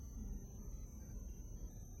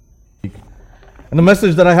And the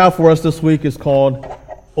message that I have for us this week is called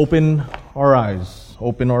Open Our Eyes.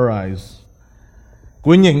 Open Our Eyes.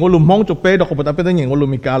 Cú nhìn ngô lùm hông chụp bê đọc bật bê nhìn ngô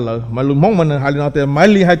lùm mì lờ mà lùm hông mà hai lì mai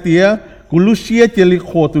lì hai tía cú lú xía chia lì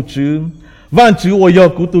khô tu chữ van chữ ô yo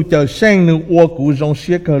cú tu chờ sang nữ ô cú rong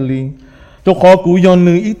xía cơ lì cho khó cú yo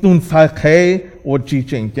nữ ít tuần sai khé ô chỉ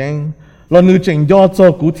chỉnh chăng lo nữ chỉnh do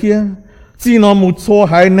cho cú thía chỉ nó một số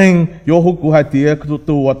hai nền yo hú cú hai tía tu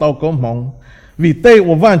tu ô tao có mong vì tây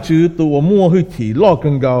ô van chữ tu ô mua hơi thị lo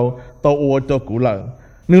cần gạo tao ô cho cú lợ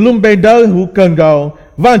nữ lùm bê đỡ hú cần gạo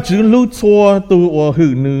van chữ lưu chua tu ô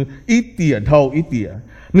hử nữ ít tía thâu ít tía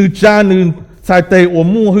nữ cha nữ sai tây ô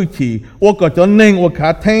mua hơi thị ô có cho nên ô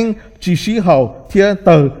khá thanh chỉ sĩ hậu thiên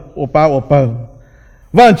tờ ô ba ô bờ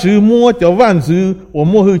van chữ mua cho van chữ ô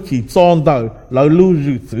mua hơi thị tròn tờ lão lưu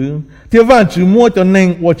rử chữ thiên van chữ mua cho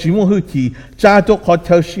nên ô chỉ mua hơi thị cha cho khó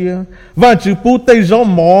theo xia van chữ bù tây gió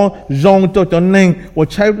mỏ rong cho nên ô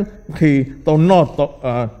trái thì tao nọ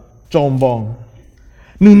tao tròn bong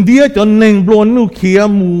nương đĩa cho nên buồn nụ kia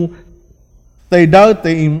mù tây đỡ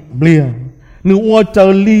tây bìa nụ ô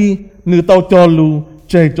chờ ly nụ tao cho lu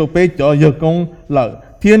chơi cho bé cho giờ công lợ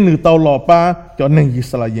thiên nụ tao lò ba cho nên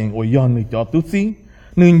Israel ô yon nụ cho tu sĩ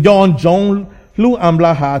nụ yon trong lu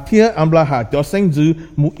amlaha thiên amlaha cho sinh dữ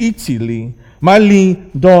mu ít chỉ li mai li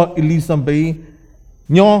do Elizabeth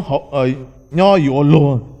nhỏ yo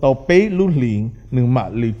lo tao bé lu li nụ mạ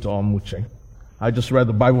li cho mu chơi. I just read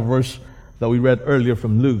the Bible verse that we read earlier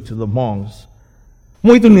from Luke to the monks.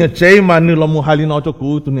 Mỗi tu nia chơi mà nửa lòng hai nó cho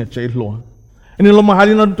cú tu nia chơi luôn. Nửa lòng hai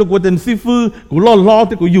nó cho cú tên sư phụ cú lo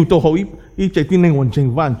thì cú yêu cho họ ít chơi tin nên hoàn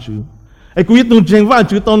chỉnh văn chữ. Ai cú ít tu chỉnh văn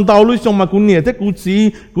chữ tòn tàu lui xong mà cú nia thế cú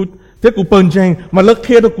chỉ cú thế cú bận chỉnh mà lỡ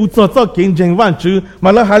kia đó cú cho kiến chỉnh văn chữ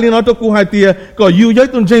mà lỡ hai nó cho cú hai tia có yêu giới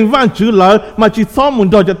tu chỉnh văn chữ lỡ mà chỉ xong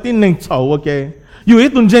muốn cho tin nên chầu ok. Yêu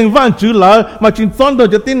ít tuần tranh văn chữ lỡ mà chỉ xong đồ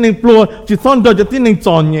cho tin nên plua chỉ xong đồ cho tin nên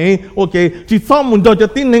chọn nhé ok chỉ xong muốn đồ cho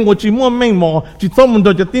tin nên 我只摸命毛只xong muốn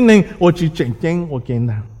đồ cho tin nên 我只整整 ok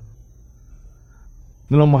nào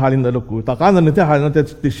nên là mà halin đó cú ta cái này thế halin đó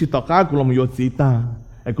thì chỉ ta cái cú là một yếu chỉ ta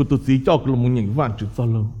ai cú tu chỉ cho cú là một những văn chữ cho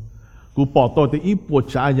luôn cú bỏ tôi thì ít bộ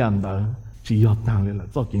trả nhận đó chỉ yếu tăng lên là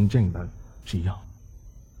cho kiến tranh đó chỉ yếu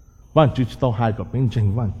văn chữ chỉ tao hai cái bên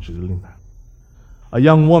tranh văn chữ lên đó. A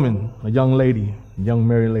young woman, a young lady, a young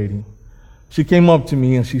married lady, she came up to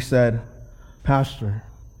me and she said, Pastor,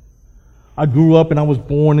 I grew up and I was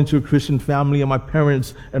born into a Christian family and my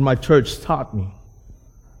parents and my church taught me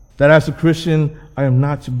that as a Christian, I am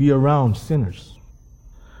not to be around sinners.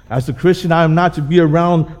 As a Christian, I am not to be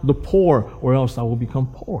around the poor or else I will become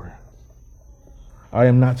poor. I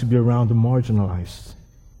am not to be around the marginalized.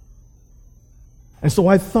 And so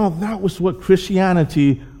I thought that was what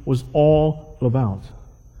Christianity was all about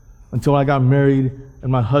until I got married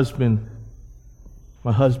and my husband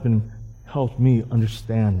helped me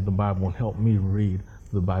understand the Bible and helped me read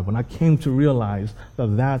the Bible. And I came to realize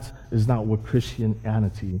that that is not what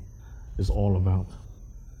Christianity is all about.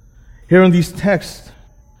 Here in these texts,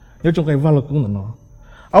 I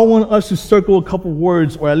want us to circle a couple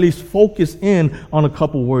words or at least focus in on a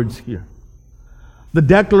couple words here. The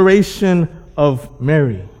declaration of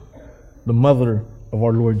Mary, the mother of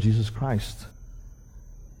our Lord Jesus Christ.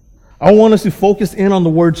 I want us to focus in on the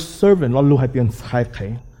word servant in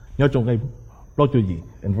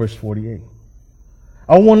verse 48.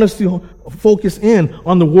 I want us to focus in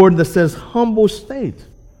on the word that says humble state.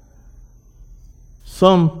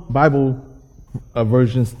 Some Bible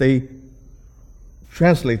versions, they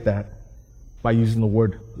translate that by using the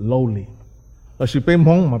word lowly. I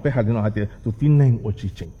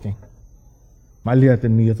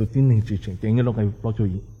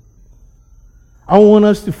want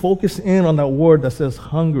us to focus in on that word that says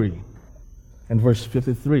hungry in verse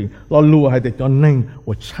 53.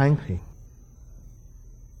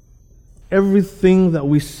 Everything that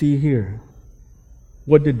we see here,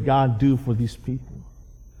 what did God do for these people?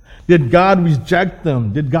 Did God reject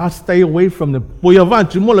them? Did God stay away from them? But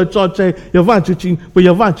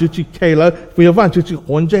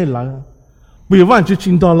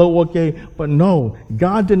no,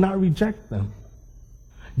 God did not reject them.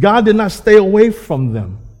 God did not stay away from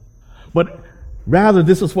them. But rather,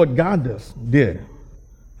 this is what God did.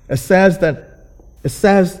 It says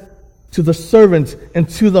to the servants and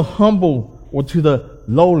to the humble or to the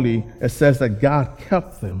lowly, it says that God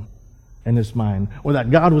kept them in his mind, or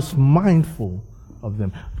that God was mindful of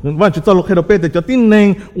them.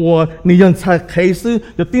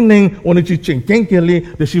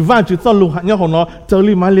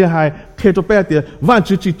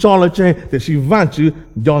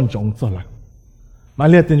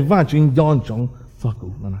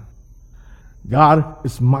 God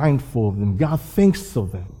is mindful of them. God thinks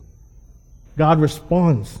of them. God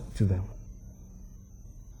responds to them.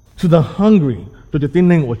 To the hungry, to the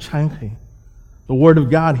tineng or chanke. The word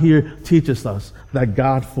of God here teaches us that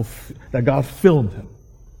God filled them.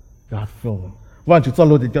 God filled them. Van chữ cho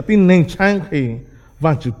lô thì cho tineng chanke,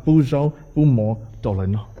 van chữ pu zhao pu mo do le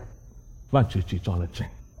no. Van chữ chỉ cho le cheng.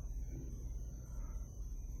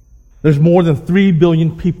 There's more than 3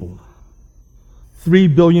 billion people. 3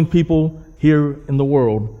 billion people here in the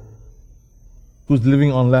world who's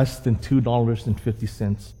living on less than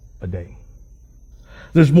 $2.50 a day.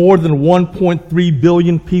 There's more than 1.3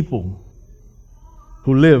 billion people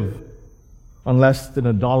who live on less than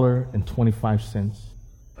 $1.25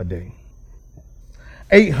 a day.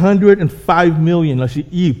 805 million là chỉ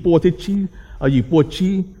y po thế chi y po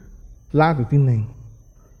chi la của tin này.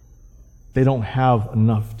 They don't have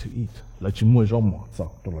enough to eat. Là chỉ mua rau mỏ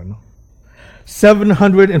sao tôi nói nó.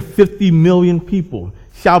 750 million people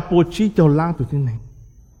xa po chi cho la của tin này.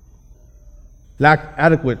 Lack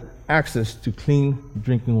adequate access to clean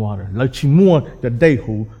drinking water. Là chỉ mua cho đầy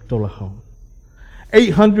hủ cho là hậu.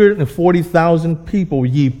 840,000 people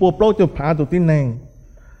yi po pro cho phá của tin này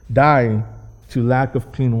die to lack of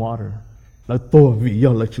clean water. Là tôi vì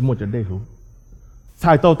do là chỉ mua cho đầy hủ.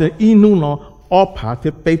 Sai tao thì inu nó ó phá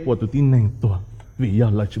thế bê bộ của tin này tôi vì do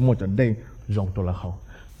là chỉ mua cho đầy rong cho là hậu.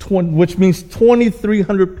 Which means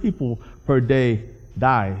 2,300 people per day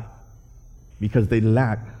die because they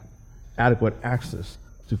lack adequate access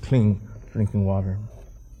to clean drinking water.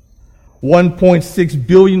 1.6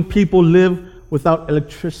 billion people live without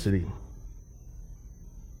electricity.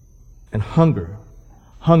 And hunger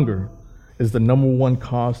is the number one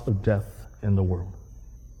cause of death in the world.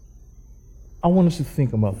 I want us to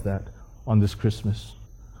think about that on this Christmas,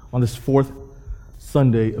 on this fourth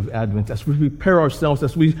Sunday of Advent, as we prepare ourselves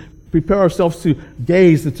to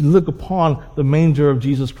gaze and to look upon the manger of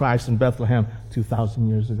Jesus Christ in Bethlehem 2,000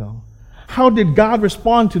 years ago. How did God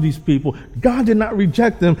respond to these people? God did not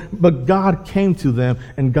reject them, but God came to them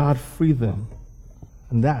and God freed them.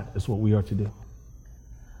 And that is what we are to do.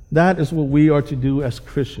 That is what we are to do as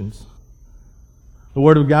Christians. The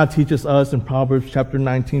Word of God teaches us in Proverbs chapter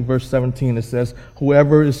 19, verse 17, it says,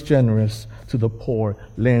 "Whoever is generous to the poor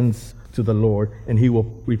lends to the Lord, and He will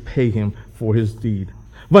repay him for his deed."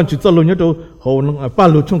 Vâng, chỉ cho luôn nhớ đâu, hồ nó ba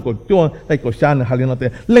lô chung của cho tay của cha này hà nó thế,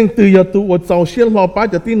 lên từ giờ tu ở giàu xiên lo ba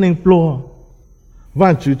giờ tin nên plo,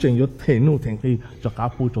 vâng chỉ chừng yo thể nu thành khi cho cá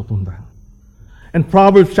pu cho tuần đàn. In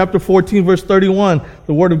Proverbs chapter 14, verse 31,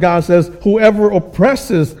 the Word of God says, "Whoever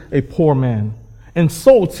oppresses a poor man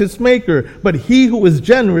insults his maker, but he who is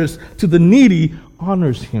generous to the needy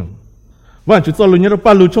honors him." Vâng, chỉ cho luôn nhớ đâu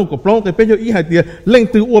ba lô chung của plong cái bây giờ ý hai tiền lên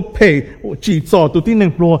từ ô pay chỉ cho tu tin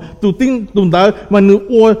nên plo, tu tin tuần đàn mà nữ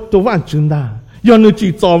ô cho vạn chứng đà, giờ nữ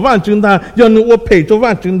chỉ cho vạn chứng đà, giờ nữ ô pay cho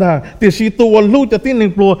vạn chứng đà, thì si tu ô lưu cho tin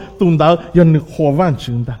nên plo tuần đàn giờ nữ khó vạn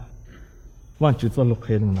chứng đà, vâng chỉ cho lúc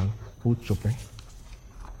khen nó phút chụp đấy.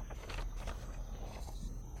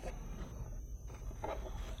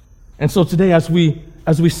 And so today, as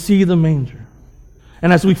we see the manger,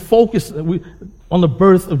 and as we focus on the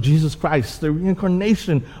birth of Jesus Christ, the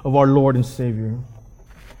reincarnation of our Lord and Savior,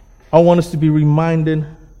 I want us to be reminded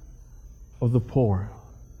of the poor.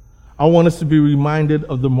 I want us to be reminded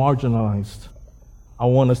of the marginalized. I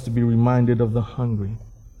want us to be reminded of the hungry,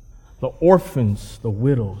 the orphans, the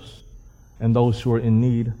widows, and those who are in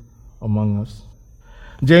need among us.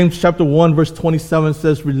 James chapter 1, verse 27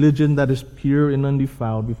 says, "Religion that is pure and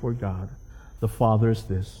undefiled before God, the Father, is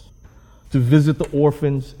this, to visit the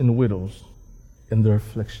orphans and widows in their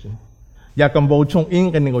affliction." Ya cầm bầu trong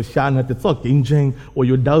in cái này gọi xa là cho kinh doanh or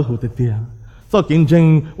your đau hụt tiền, cho kinh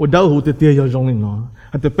doanh or đau hụt tiền yo rong nó,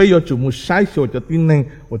 hạt bây giờ chủ một sai số cho tin này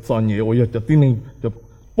or cho nhẹ or cho tin này cho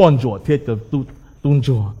bọn chùa thiết cho tuôn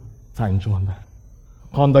chùa thành chùa đó.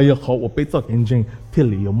 Còn đây họ ở bên trong kinh doanh thiết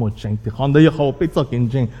lý有冇tranh thì còn đây họ ở bên trong kinh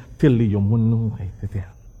doanh thiết lý有冇nung hay thế thế.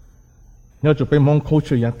 Nhớ cho bên mong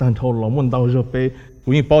culture ya tan thâu lo muốn đào cho bên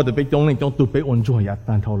cũng như bao được bên trong này trong tụi bên ôn chùa ya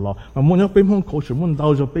tan thâu lo mà muốn nhớ bên mong culture muốn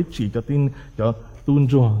đào cho bên chỉ cho tin cho tuôn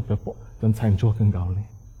chùa cho cho thành chùa更高哩。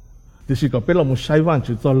thì chỉ có bên là một sai văn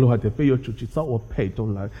chỉ cho lưu thì bên yêu chủ chỉ cho ở pay cho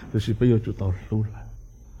lại thì chỉ bên yêu chủ tao lưu lại.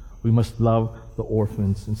 We must love the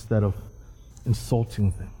orphans instead of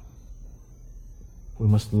insulting them. We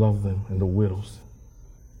must love them and the widows.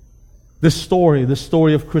 This story of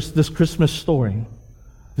this Christmas story,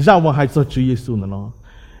 it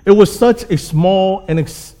was such a small and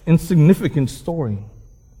insignificant story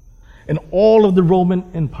in all of the Roman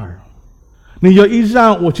Empire. It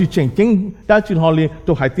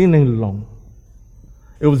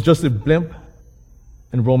was just a blimp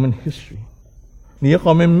in Roman history. 你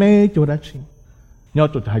可没没做得起，你要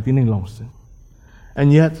做太定的老师。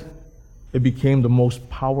And yet, it became the most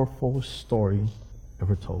powerful story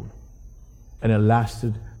ever told. And it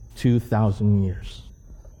lasted 2,000 years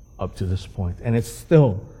up to this point. And it's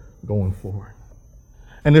still going forward.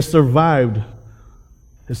 And it survived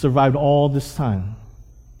all this time,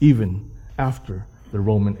 even after the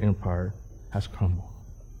Roman Empire has crumbled.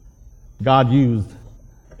 God used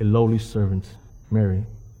a lowly servant, Mary,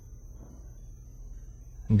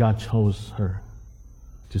 and God chose her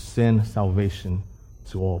to send salvation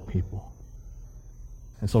to all people.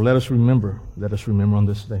 And so let us remember on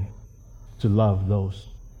this day to love those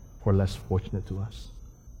who are less fortunate to us,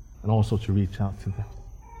 and also to reach out to them.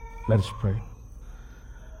 Let us pray.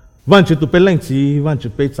 Van chữ tụ bê lệnh chí, van chữ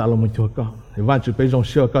bê trả lòng một chúa có, van chữ bê dòng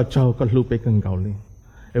siêu có châu có lưu bê cần gạo lên.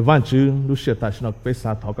 Van chữ lưu siêu tại sinh bê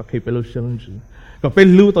xa thảo có khi bê lưu siêu lên chữ. Có bê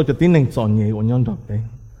lưu tàu cho tín nền chọn nhé ổn nhon đọc bê.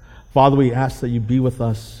 Father, we ask that you be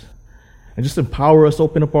with us and just empower us,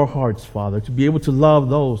 open up our hearts, Father, to be able to love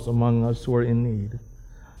those among us who are in need,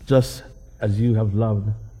 just as you have loved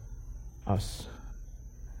us.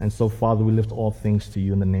 And so, Father, we lift all things to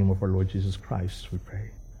you in the name of our Lord Jesus Christ, we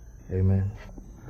pray. Amen.